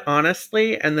show that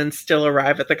honestly and then still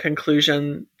arrive at the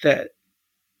conclusion that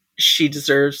she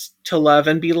deserves to love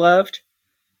and be loved,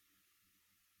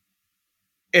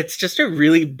 it's just a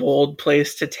really bold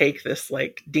place to take this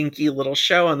like dinky little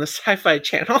show on the Sci-Fi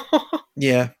Channel.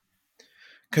 Yeah.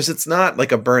 Because it's not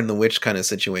like a burn the witch kind of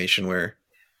situation where,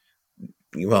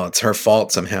 well, it's her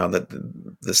fault somehow that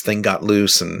this thing got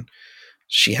loose and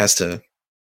she has to,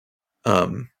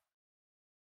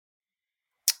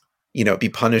 be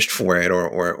punished for it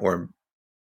or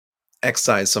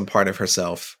excise some part of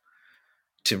herself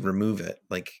to remove it.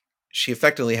 Like, she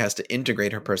effectively has to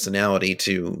integrate her personality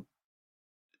to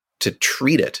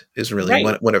treat it is really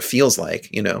Right. what it feels like,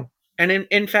 And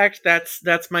in fact,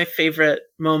 that's my favorite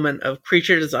moment of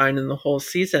creature design in the whole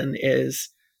season is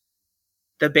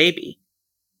the baby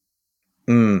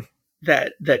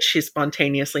that she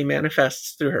spontaneously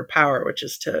manifests through her power, which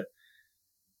is to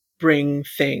bring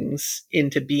things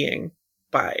into being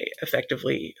by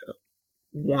effectively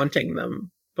wanting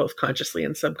them both consciously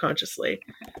and subconsciously.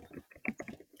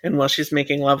 And while she's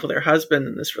making love with her husband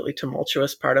in this really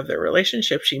tumultuous part of their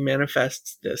relationship, she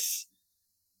manifests this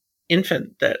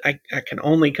infant that I can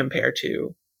only compare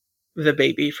to the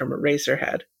baby from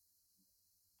Eraserhead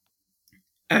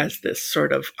as this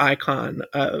sort of icon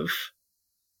of,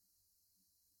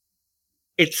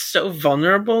 it's so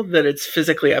vulnerable that it's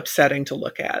physically upsetting to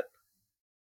look at.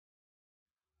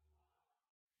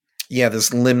 Yeah,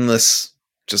 this limbless,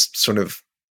 just sort of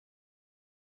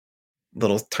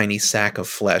little tiny sack of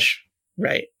flesh.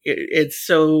 Right. It's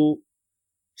so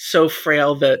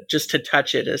frail that just to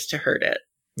touch it is to hurt it.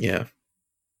 Yeah.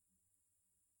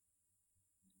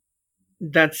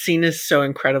 That scene is so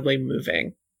incredibly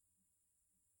moving.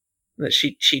 That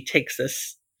she takes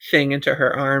this thing into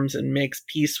her arms and makes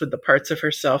peace with the parts of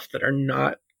herself that are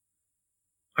not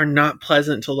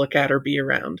pleasant to look at or be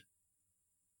around.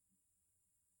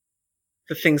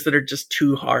 The things that are just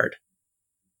too hard.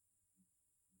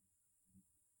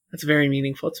 That's very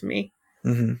meaningful to me.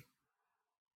 Mm-hmm.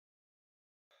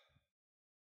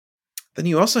 Then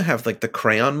you also have like the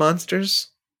crayon monsters.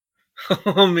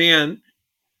 Oh man.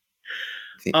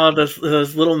 Oh, those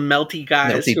little melty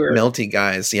guys melty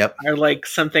guys, yep. Are like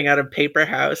something out of Paper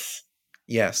House.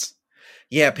 Yes.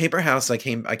 Yeah, Paper House, I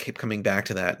keep coming back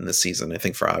to that in this season, I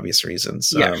think for obvious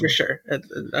reasons. Yeah, for sure.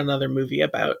 Another movie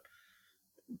about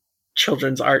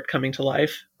children's art coming to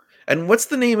life. And what's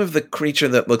the name of the creature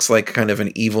that looks like kind of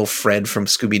an evil Fred from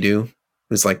Scooby-Doo?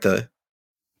 Who's like the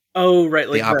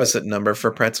like opposite number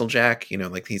for Pretzel Jack?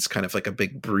 Like he's kind of like a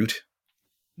big brute.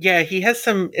 Yeah, he has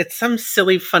it's some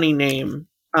silly funny name.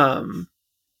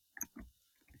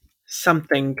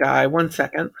 Something guy. 1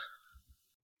 second.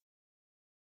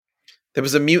 There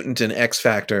was a mutant in X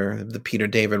Factor, the Peter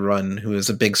David run, who was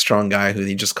a big strong guy who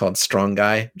he just called Strong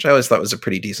Guy, which I always thought was a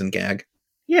pretty decent gag.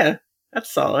 Yeah,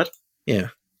 that's solid. Yeah.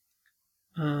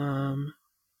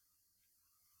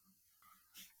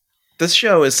 This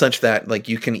show is such that like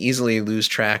you can easily lose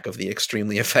track of the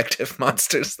extremely effective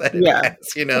monsters that it has,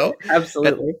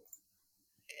 Absolutely.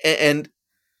 And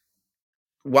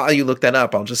while you look that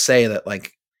up, I'll just say that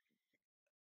like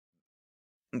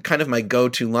kind of my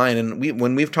go-to line, and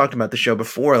when we've talked about the show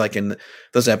before, like in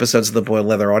those episodes of the Boiled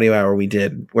Leather Audio Hour we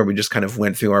did, where we just kind of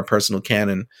went through our personal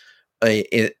canon,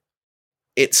 it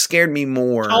scared me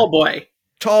more. Tall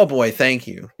Boy, thank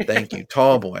you,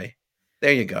 Tall Boy.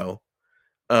 There you go.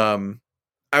 I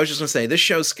was just gonna say this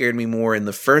show scared me more in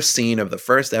the first scene of the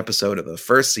first episode of the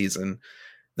first season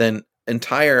than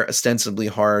entire ostensibly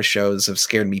horror shows have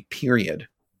scared me. Period.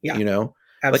 Yeah,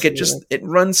 absolutely. Like it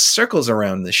runs circles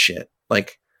around this shit.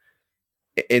 Like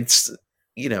it's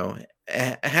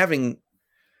having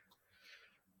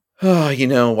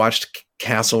watched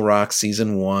Castle Rock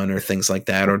season 1 or things like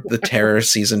that, or The Terror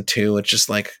season 2. It's just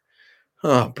like,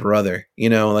 oh brother,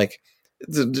 like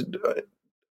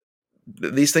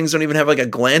these things don't even have like a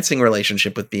glancing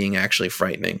relationship with being actually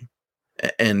frightening.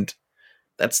 And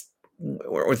that's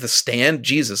with The Stand.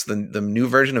 Jesus, the new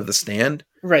version of The Stand,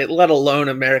 right? Let alone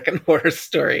American Horror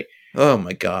Story. Oh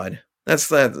my god,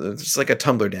 it's like a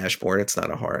Tumblr dashboard. It's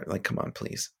not a horror. Like, come on,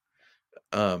 please.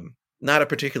 Not a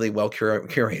particularly well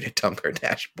curated Tumblr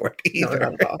dashboard either. No,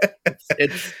 not at all.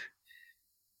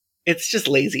 It's just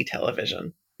lazy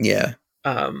television. Yeah.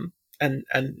 And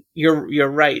you're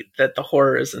right that the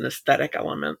horror is an aesthetic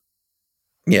element.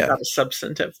 Yeah. Not a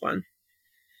substantive one.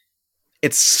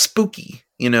 It's spooky,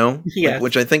 you know? Yes.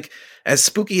 Which I think, as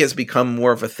spooky has become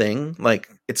more of a thing, like,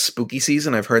 it's spooky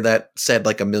season. I've heard that said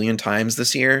like a million times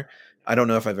this year. I don't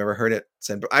know if I've ever heard it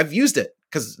said, but I've used it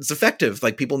because it's effective.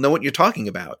 Like, people know what you're talking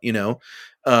about, you know?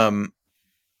 In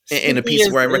a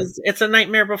piece where it's a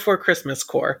Nightmare Before Christmas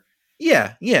core.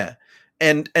 Yeah.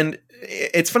 And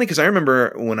it's funny because I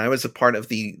remember when I was a part of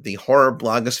the horror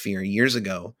blogosphere years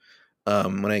ago,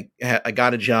 when I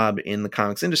got a job in the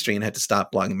comics industry and had to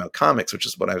stop blogging about comics, which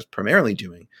is what I was primarily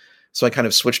doing. So I kind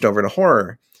of switched over to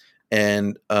horror.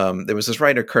 And there was this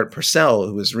writer, Kurt Purcell,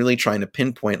 who was really trying to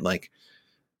pinpoint, like,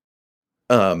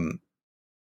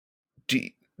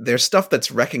 there's stuff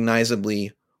that's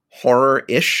recognizably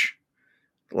horror-ish,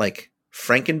 like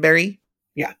Frankenberry.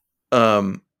 Yeah.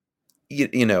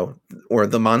 You know, or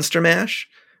the Monster Mash.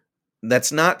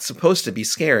 That's not supposed to be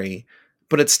scary,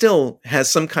 but it still has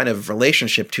some kind of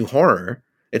relationship to horror.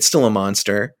 It's still a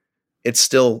monster. It's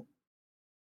still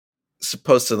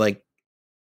supposed to, like,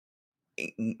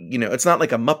 you know, it's not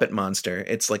like a Muppet monster.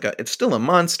 It's still a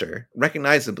monster,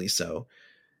 recognizably so.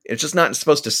 It's just not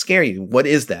supposed to scare you. What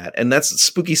is that? And that's,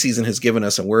 spooky season has given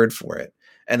us a word for it.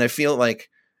 And I feel like,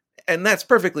 and that's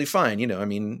perfectly fine. You know, I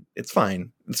mean, it's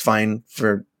fine. It's fine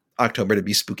for October to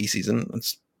be spooky season.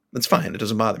 It's fine. It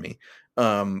doesn't bother me.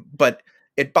 But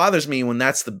it bothers me when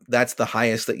that's the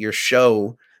highest that your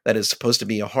show that is supposed to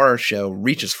be a horror show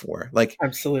reaches for. Like,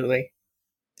 absolutely.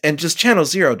 And just Channel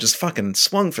Zero just fucking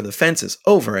swung for the fences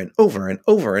over and over and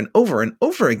over and over and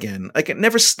over again. Like, it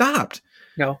never stopped.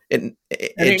 No. It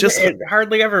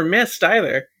hardly ever missed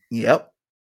either. Yep.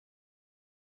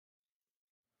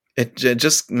 It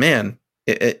just, man,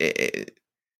 the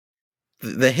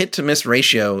hit to miss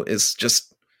ratio is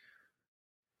just,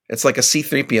 it's like a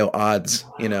C-3PO odds,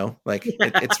 you know, like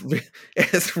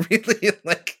it's really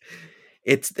like,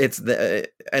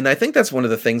 and I think that's one of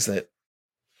the things that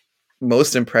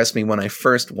most impressed me when I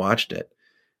first watched it.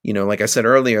 You know, like I said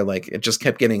earlier, like, it just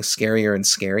kept getting scarier and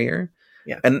scarier.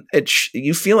 Yeah. And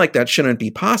you feel like that shouldn't be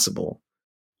possible.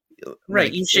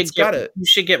 Right. Like, you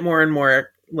should get more and more,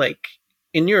 like,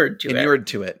 inured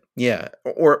to it. Yeah.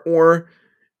 Or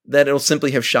that it'll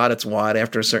simply have shot its wad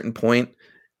after a certain point,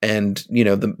 and, you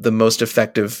know, the most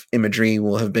effective imagery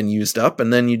will have been used up,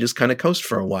 and then you just kind of coast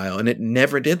for a while. And it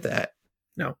never did that.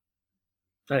 No.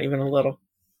 Not even a little.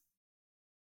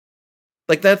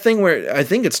 Like that thing where I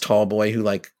think it's Tall Boy who,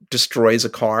 like, destroys a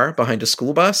car behind a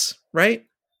school bus, right?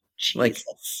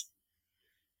 Jesus.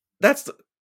 Like,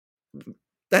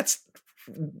 that's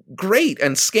great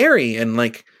and scary and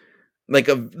like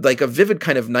a vivid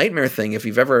kind of nightmare thing. If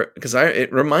you've ever, because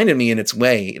it reminded me in its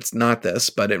way, it's not this,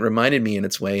 but it reminded me in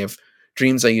its way of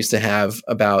dreams I used to have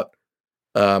about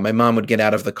my mom would get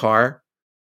out of the car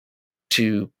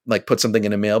to, like, put something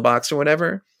in a mailbox or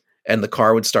whatever, and the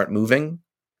car would start moving,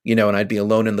 you know, and I'd be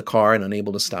alone in the car and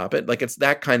unable to stop it. Like, it's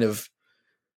that kind of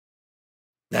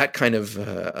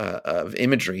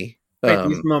imagery. Right,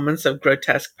 these moments of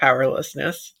grotesque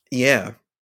powerlessness. Yeah.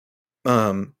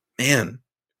 Man.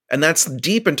 And that's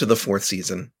deep into the 4th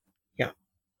season. Yeah.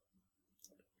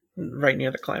 Right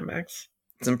near the climax.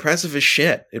 It's impressive as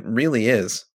shit. It really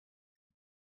is.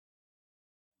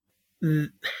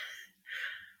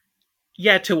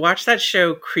 Yeah, to watch that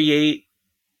show create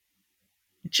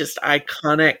just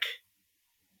iconic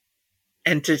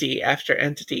entity after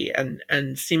entity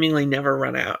and seemingly never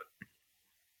run out.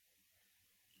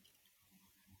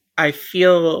 I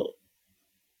feel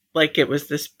like it was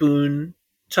this boon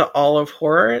to all of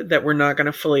horror that we're not going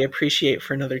to fully appreciate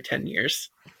for another 10 years.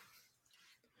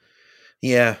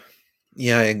 Yeah.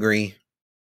 Yeah, I agree.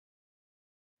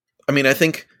 I mean, I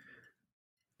think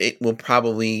it will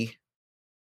probably,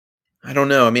 I don't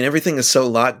know. I mean, everything is so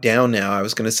locked down now. I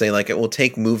was going to say, like, it will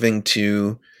take moving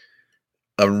to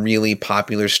a really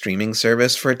popular streaming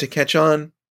service for it to catch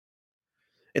on.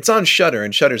 It's on Shudder,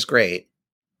 and Shudder's great.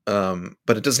 But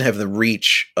it doesn't have the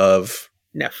reach of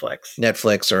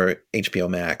Netflix or HBO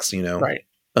Max, you know? Right.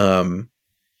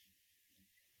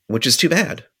 Which is too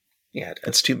bad. Yeah,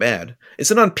 it's too bad.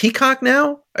 Is it on Peacock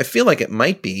now? I feel like it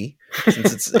might be,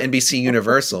 since it's NBC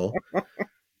Universal.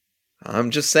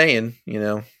 I'm just saying, you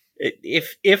know.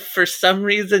 If for some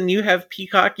reason you have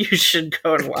Peacock, you should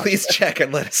go and watch. Please check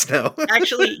and let us know.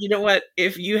 Actually, you know what?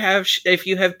 If you have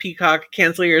Peacock,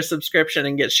 cancel your subscription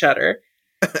and get Shudder.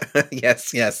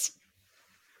 Yes.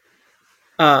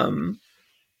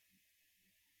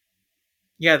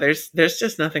 Yeah, there's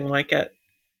just nothing like it.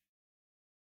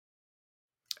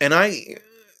 And I,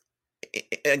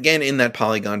 again, in that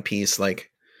Polygon piece,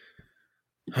 like,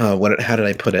 how did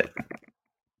I put it?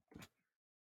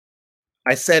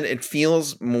 I said it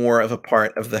feels more of a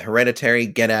part of the Hereditary,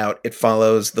 Get Out, It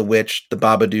Follows, The Witch, The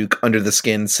Babadook, Under the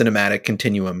Skin cinematic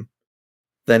continuum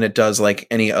than it does like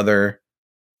any other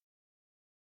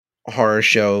horror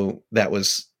show that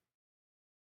was,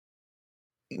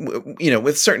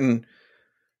 with certain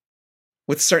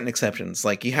exceptions.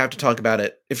 Like, you have to talk about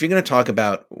it if you're going to talk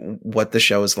about what the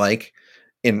show is like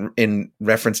in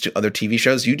reference to other TV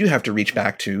shows. You do have to reach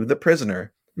back to The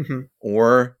Prisoner,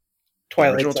 or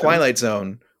Twilight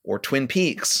Zone, or Twin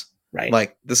Peaks, right?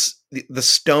 Like the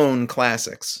stone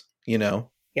classics,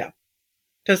 Yeah,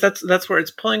 because that's where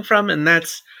it's pulling from, and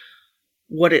that's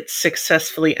what it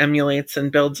successfully emulates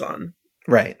and builds on.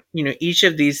 Right. Each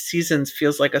of these seasons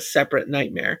feels like a separate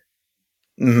nightmare.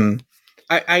 Mm-hmm.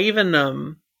 I even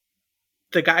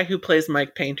the guy who plays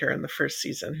Mike Painter in the first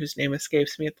season, whose name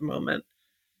escapes me at the moment,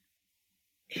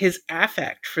 his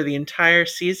affect for the entire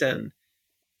season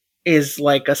is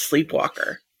like a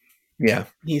sleepwalker. Yeah.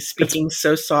 He's speaking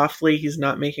so softly. He's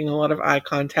not making a lot of eye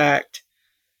contact.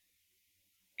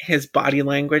 His body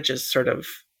language is sort of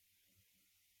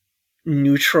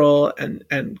neutral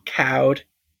and cowed.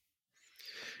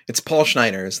 It's Paul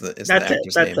Schneider is the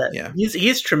actor's name. It. Yeah.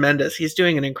 He's tremendous. He's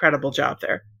doing an incredible job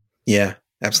there. Yeah,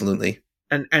 absolutely.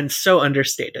 And so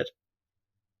understated.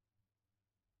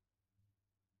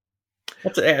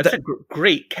 That's a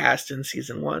great cast in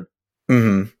season 1.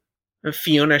 Mm-hmm.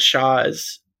 Fiona Shaw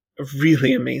is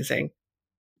really amazing.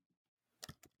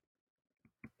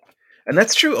 And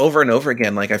that's true over and over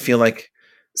again. Like, I feel like,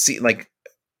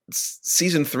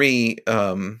 season 3,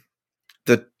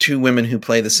 the two women who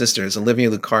play the sisters, Olivia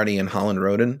Luccardi and Holland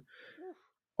Roden,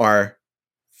 are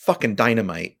fucking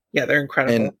dynamite. Yeah, they're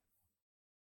incredible.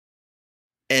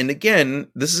 And again,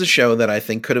 this is a show that I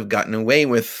think could have gotten away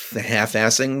with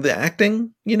half-assing the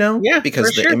acting, Yeah, because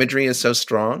the sure. imagery is so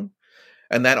strong.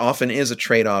 And that often is a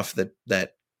trade-off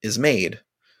that is made.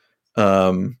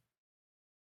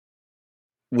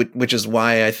 Which is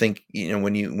why I think,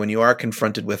 when you are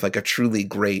confronted with like a truly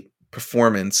great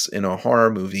performance in a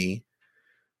horror movie,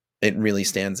 it really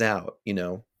stands out,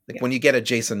 when you get a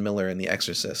Jason Miller in The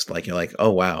Exorcist, like, you're like, oh,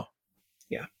 wow.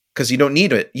 Yeah. Because you don't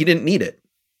need it. You didn't need it.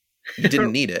 You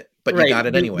didn't need it, but right, you got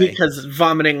it anyway. Because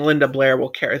vomiting Linda Blair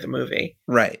will carry the movie.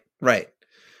 Right.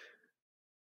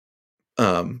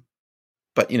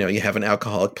 But, you have an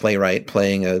alcoholic playwright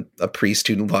playing a priest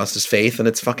who lost his faith, and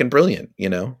it's fucking brilliant,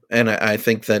 And I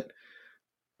think that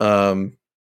Channel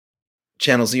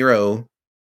Zero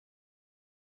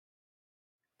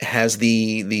has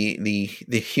the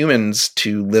humans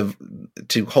to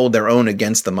hold their own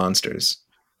against the monsters.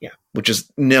 Yeah. Which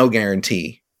is no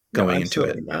guarantee going into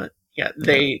it. Not. Yeah.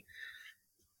 They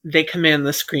command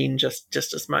the screen just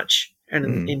as much,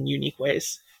 and in unique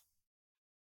ways.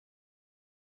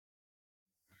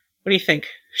 What do you think?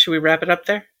 Should we wrap it up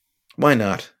there? Why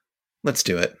not? Let's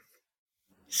do it.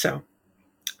 So,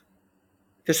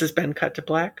 this has been Cut to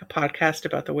Black, a podcast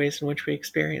about the ways in which we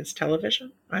experience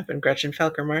television. I've been Gretchen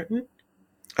Felker Martin.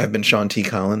 I've been Sean T.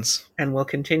 Collins. And we'll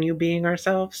continue being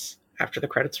ourselves after the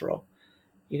credits roll.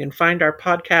 You can find our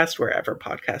podcast wherever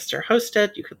podcasts are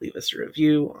hosted. You could leave us a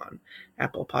review on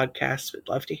Apple Podcasts. We'd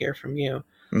love to hear from you.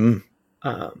 And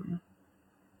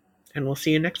we'll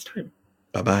see you next time.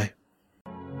 Bye-bye.